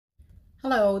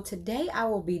Hello, today I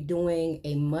will be doing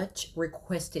a much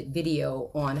requested video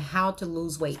on how to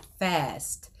lose weight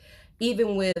fast,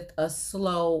 even with a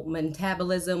slow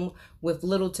metabolism with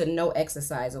little to no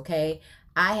exercise, okay?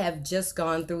 I have just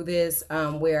gone through this,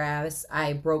 whereas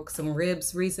I broke some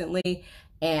ribs recently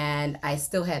and I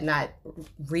still had not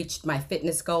reached my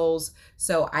fitness goals.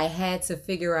 So I had to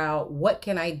figure out what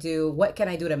can I do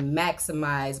to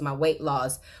maximize my weight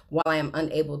loss while I am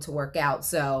unable to work out.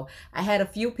 So I had a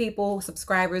few people,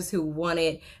 subscribers, who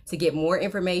wanted to get more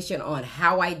information on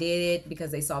how I did it because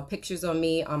they saw pictures on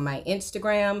me on my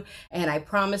Instagram, and I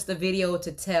promised a video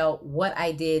to tell what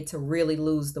I did to really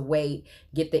lose the weight,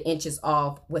 get the inches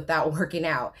off without working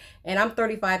out. And I'm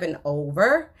 35 and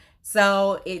over.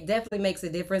 So it definitely makes a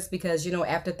difference because, you know,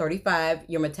 after 35,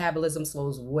 your metabolism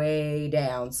slows way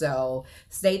down. So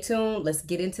stay tuned. Let's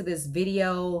get into this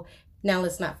video. Now,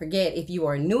 let's not forget, if you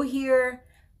are new here,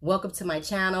 welcome to my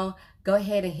channel. Go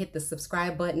ahead and hit the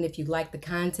subscribe button if you like the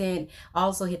content.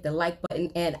 Also hit the like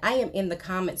button, and I am in the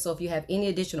comments. So if you have any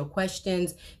additional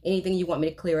questions, anything you want me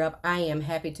to clear up, I am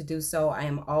happy to do so. I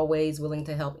am always willing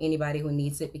to help anybody who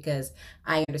needs it because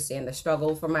I understand the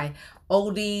struggle. For my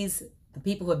oldies, the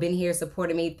people who have been here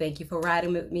supporting me, thank you for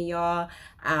riding with me, y'all.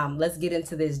 Let's get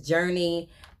into this journey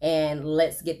and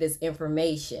let's get this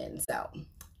information. So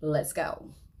let's go.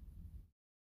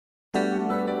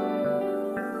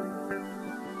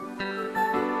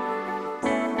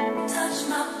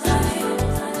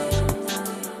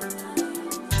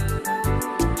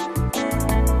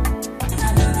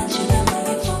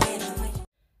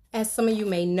 As some of you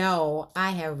may know,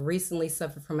 I have recently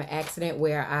suffered from an accident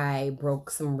where I broke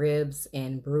some ribs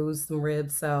and bruised some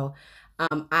ribs. So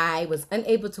I was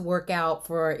unable to work out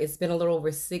for, it's been a little over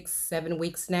 6-7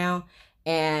 weeks now.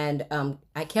 And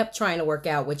I kept trying to work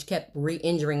out, which kept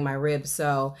re-injuring my ribs.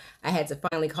 So I had to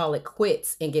finally call it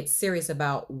quits and get serious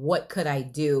about what could I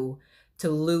do to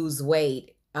lose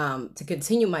weight, to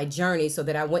continue my journey so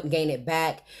that I wouldn't gain it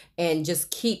back and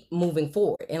just keep moving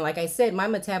forward. And like I said, my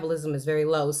metabolism is very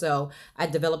low. So I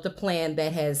developed a plan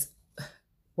that has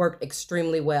worked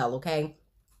extremely well. Okay.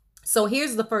 So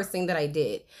here's the first thing that I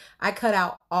did. I cut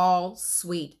out all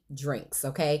sweet drinks.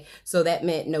 Okay. So that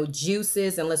meant no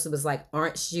juices unless it was like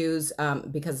orange juice,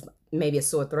 because maybe a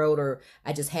sore throat, or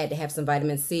I just had to have some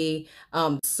vitamin C,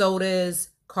 sodas,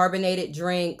 carbonated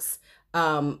drinks,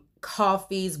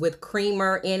 coffees with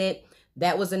creamer in it.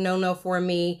 That was a no-no for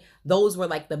me. Those were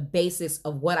like the basics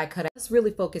of what I cut out. Let's really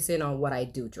focus in on what I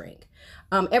do drink.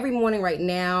 Every morning right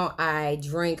now, I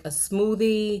drink a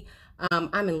smoothie.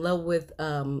 I'm in love with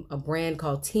a brand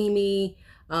called TEAMI.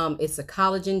 It's a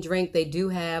collagen drink. They do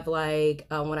have like,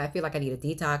 when I feel like I need a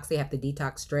detox, they have the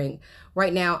detox drink.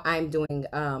 Right now, I'm doing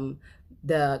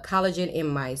the collagen in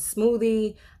my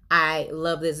smoothie. I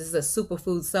love this. This is a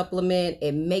superfood supplement.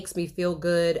 It makes me feel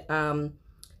good.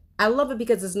 I love it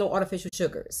because there's no artificial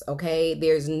sugars, okay?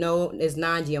 There's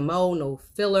non-GMO, no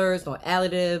fillers, no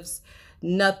additives,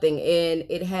 nothing. And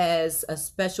it has a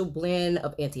special blend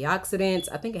of antioxidants.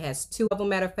 I think it has 2 of them,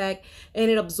 matter of fact, and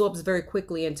it absorbs very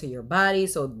quickly into your body.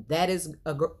 So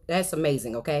that's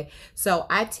amazing, okay? So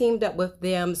I teamed up with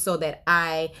them so that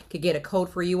I could get a code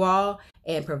for you all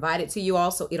and provide it to you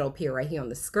all, so it'll appear right here on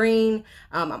the screen.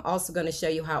 I'm also going to show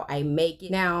you how I make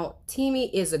it. Now, TEAMI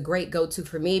is a great go-to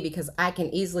for me because I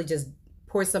can easily just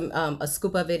pour a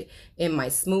scoop of it in my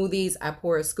smoothies. I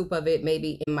pour a scoop of it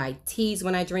maybe in my teas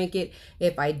when I drink it.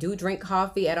 If I do drink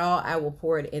coffee at all, I will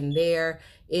pour it in there.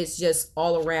 It's just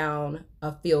all around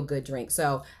a feel-good drink.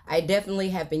 So I definitely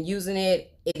have been using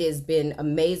it. It has been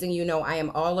amazing. You know, I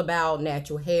am all about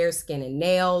natural hair, skin, and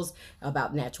nails,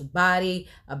 about natural body,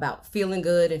 about feeling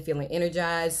good and feeling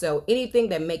energized. So anything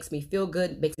that makes me feel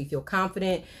good, makes me feel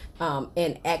confident,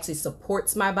 and actually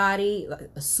supports my body, like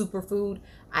a superfood,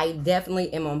 I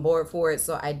definitely am on board for it.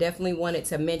 So I definitely wanted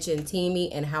to mention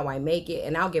TEAMI and how I make it.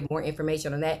 And I'll give more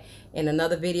information on that in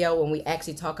another video when we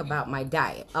actually talk about my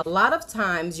diet. A lot of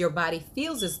times your body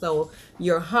feels as though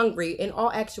you're hungry. In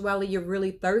all actuality, you're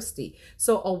really thirsty.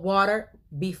 So a water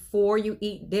before you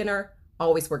eat dinner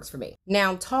always works for me.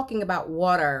 Now, talking about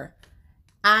water,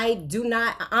 I do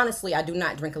not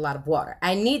drink a lot of water.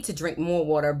 I need to drink more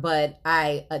water, but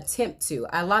I attempt to.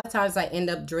 A lot of times I end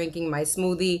up drinking my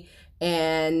smoothie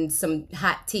and some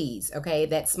hot teas, okay?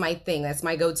 That's my thing, that's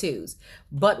my go-tos.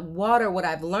 But water, what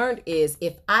I've learned is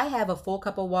if I have a full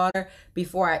cup of water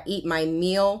before I eat my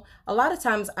meal, a lot of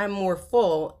times I'm more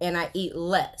full and I eat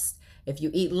less. If you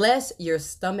eat less, your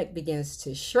stomach begins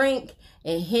to shrink,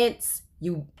 and hence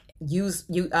you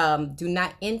do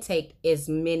not intake as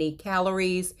many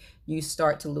calories, you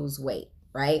start to lose weight.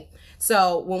 right?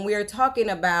 So when we're talking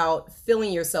about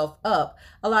filling yourself up,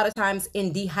 a lot of times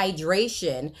in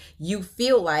dehydration, you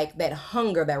feel like that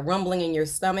hunger, that rumbling in your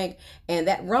stomach. And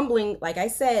that rumbling, like I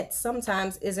said,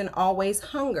 sometimes isn't always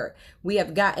hunger. We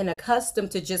have gotten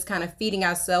accustomed to just kind of feeding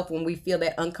ourselves when we feel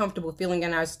that uncomfortable feeling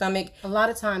in our stomach. A lot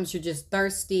of times you're just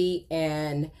thirsty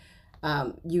and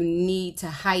you need to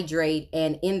hydrate.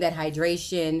 And in that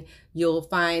hydration, you'll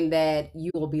find that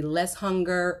you'll be less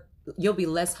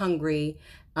hungry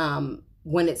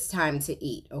when it's time to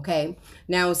eat. Okay.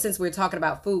 Now, since we're talking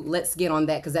about food, let's get on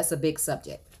that because that's a big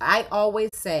subject. I always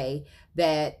say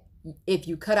that if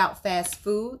you cut out fast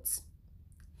foods,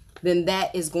 then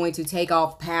that is going to take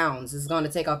off pounds. It's going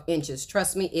to take off inches.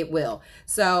 Trust me, it will.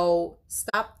 So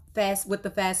stop with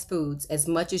the fast foods as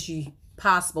much as you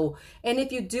possible. And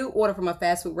if you do order from a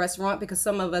fast food restaurant, because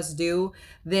some of us do,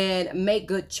 then make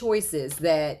good choices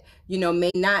that,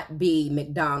 may not be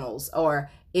McDonald's.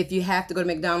 Or if you have to go to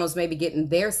McDonald's, maybe getting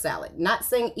their salad. Not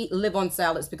saying live on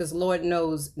salads, because Lord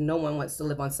knows no one wants to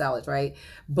live on salads, right?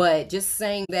 But just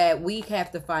saying that we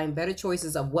have to find better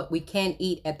choices of what we can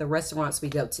eat at the restaurants we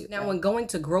go to. Now, when going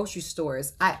to grocery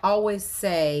stores, I always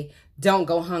say, don't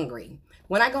go hungry.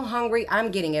 When I go hungry,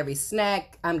 I'm getting every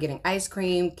snack. I'm getting ice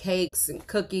cream, cakes, and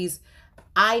cookies.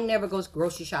 I never go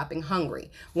grocery shopping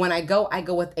hungry. When I go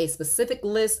with a specific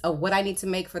list of what I need to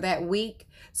make for that week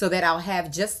so that I'll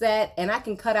have just that, and I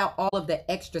can cut out all of the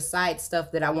extra side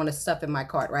stuff that I want to stuff in my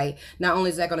cart, right? Not only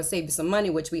is that going to save you some money,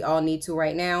 which we all need to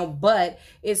right now, but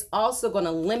it's also going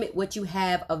to limit what you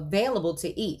have available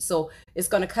to eat. So it's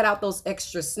going to cut out those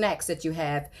extra snacks that you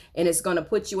have, and it's going to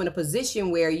put you in a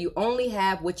position where you only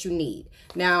have what you need.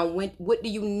 Now, what do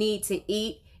you need to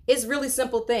eat? It's really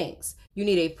simple things. You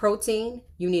need a protein,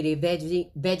 you need a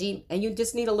veggie, and you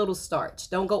just need a little starch.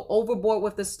 Don't go overboard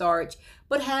with the starch,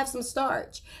 but have some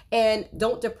starch. And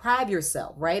don't deprive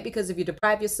yourself, right? Because if you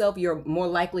deprive yourself, you're more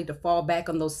likely to fall back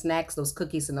on those snacks, those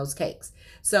cookies, and those cakes.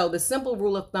 So the simple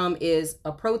rule of thumb is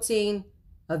a protein,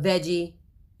 a veggie,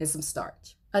 and some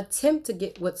starch. Attempt to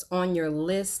get what's on your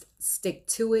list, stick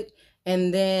to it,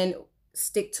 and then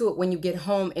stick to it when you get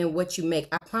home and what you make.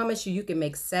 I promise you, you can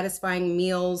make satisfying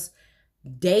meals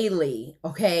daily,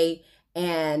 okay,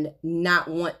 and not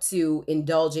want to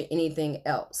indulge in anything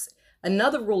else.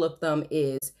 Another rule of thumb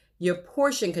is your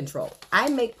portion control. I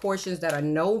make portions that are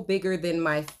no bigger than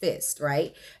my fist,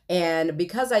 right? And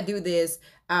because I do this,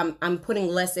 I'm putting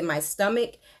less in my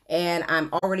stomach, and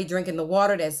I'm already drinking the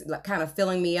water that's kind of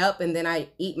filling me up, and then I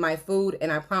eat my food,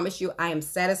 and I promise you, I am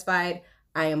satisfied,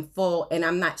 I am full, and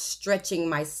I'm not stretching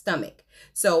my stomach.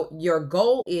 So your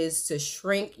goal is to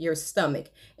shrink your stomach.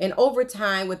 And over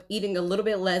time, with eating a little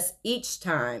bit less each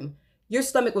time, your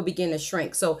stomach will begin to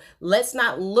shrink. So let's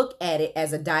not look at it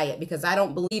as a diet, because I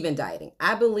don't believe in dieting.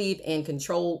 I believe in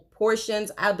controlled portions.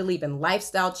 I believe in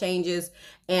lifestyle changes.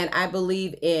 And I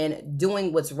believe in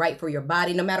doing what's right for your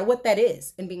body, no matter what that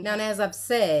is. And now, as I've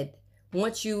said,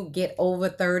 once you get over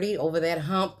 30, over that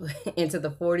hump into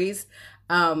the 40s,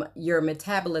 your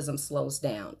metabolism slows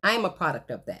down. I am a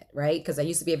product of that, right? Because I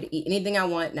used to be able to eat anything I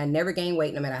want, and I never gained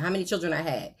weight, no matter how many children I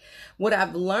had. What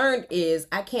I've learned is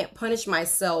I can't punish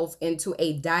myself into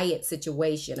a diet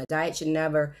situation. A diet should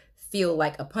never feel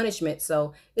like a punishment.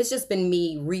 So it's just been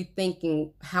me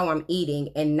rethinking how I'm eating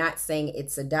and not saying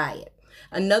it's a diet.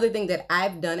 Another thing that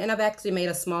I've done, and I've actually made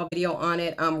a small video on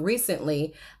it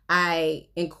recently, I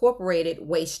incorporated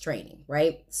waist training,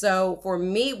 right? So for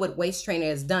me, what waist training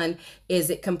has done is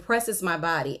it compresses my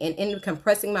body. And in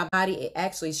compressing my body, it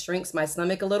actually shrinks my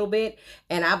stomach a little bit.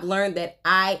 And I've learned that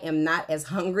I am not as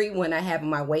hungry when I have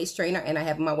my waist trainer, and I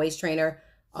have my waist trainer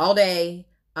all day.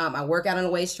 I work out in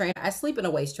a waist trainer. I sleep in a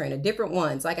waist trainer, different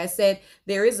ones. Like I said,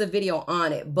 there is a video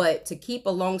on it, but to keep a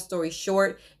long story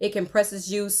short, it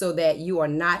compresses you so that you are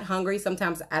not hungry.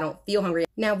 Sometimes I don't feel hungry.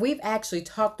 Now, we've actually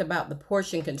talked about the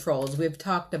portion controls. We've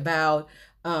talked about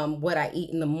what I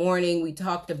eat in the morning. We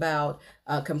talked about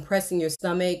compressing your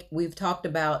stomach. We've talked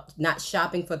about not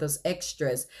shopping for those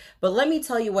extras. But let me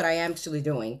tell you what I am actually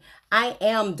doing. I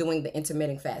am doing the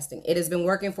intermittent fasting. It has been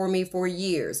working for me for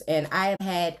years, and I have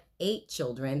had 8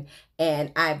 children,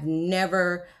 and I've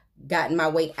never gotten my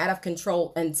weight out of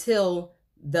control until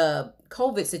the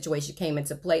COVID situation came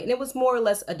into play. And it was more or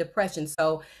less a depression.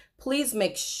 So please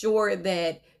make sure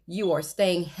that you are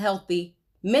staying healthy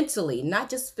mentally, not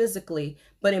just physically,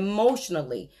 but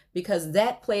emotionally, because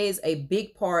that plays a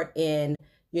big part in,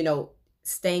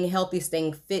 staying healthy,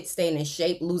 staying fit, staying in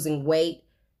shape, losing weight.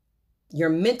 Your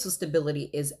mental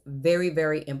stability is very,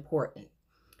 very important.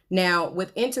 Now,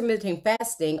 with intermittent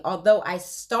fasting, although I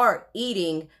start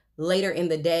eating later in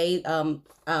the day,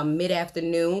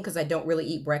 mid-afternoon, because I don't really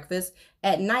eat breakfast.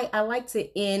 At night, I like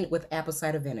to end with apple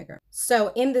cider vinegar.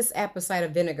 So in this apple cider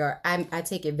vinegar, I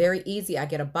take it very easy. I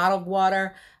get a bottle of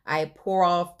water. I pour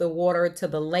off the water to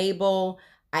the label.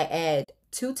 I add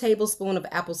 2 tablespoons of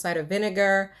apple cider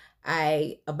vinegar.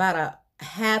 About a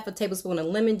half a tablespoon of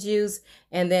lemon juice,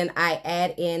 and then I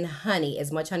add in honey,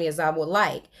 as much honey as I would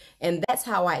like. And that's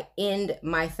how I end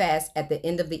my fast at the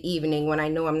end of the evening when I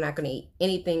know I'm not going to eat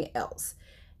anything else.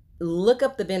 Look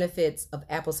up the benefits of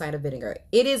apple cider vinegar.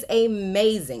 It is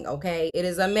amazing, okay? It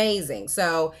is amazing.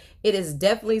 So it is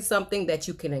definitely something that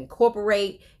you can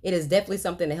incorporate. It is definitely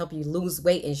something to help you lose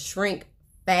weight and shrink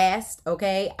fast,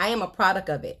 okay? I am a product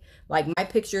of it. Like, my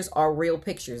pictures are real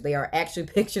pictures. They are actually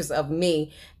pictures of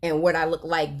me and what I look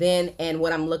like then and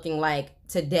what I'm looking like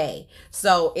today.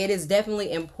 So it is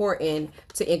definitely important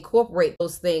to incorporate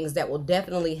those things that will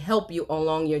definitely help you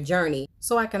along your journey.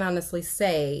 So I can honestly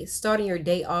say, starting your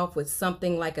day off with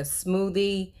something like a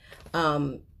smoothie,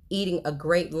 eating a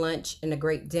great lunch and a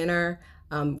great dinner,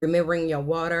 remembering your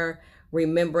water,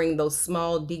 remembering those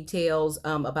small details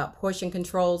about portion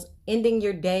controls, ending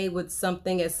your day with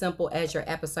something as simple as your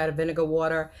apple cider vinegar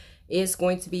water is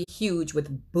going to be huge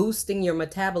with boosting your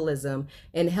metabolism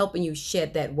and helping you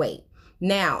shed that weight.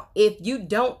 Now, if you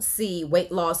don't see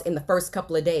weight loss in the first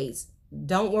couple of days,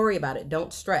 don't worry about it.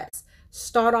 Don't stress.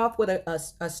 Start off with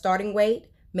a starting weight.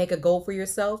 Make a goal for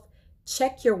yourself.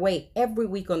 Check your weight every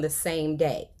week on the same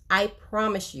day. I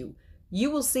promise you, you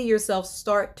will see yourself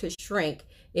start to shrink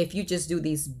if you just do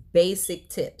these basic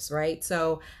tips, right?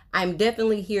 So I'm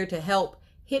definitely here to help.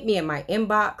 Hit me in my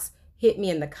inbox, hit me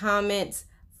in the comments,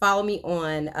 follow me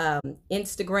on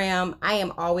Instagram. I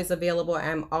am always available.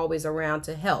 I'm always around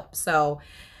to help. So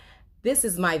this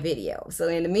is my video. So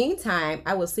in the meantime,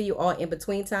 I will see you all in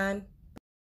between time.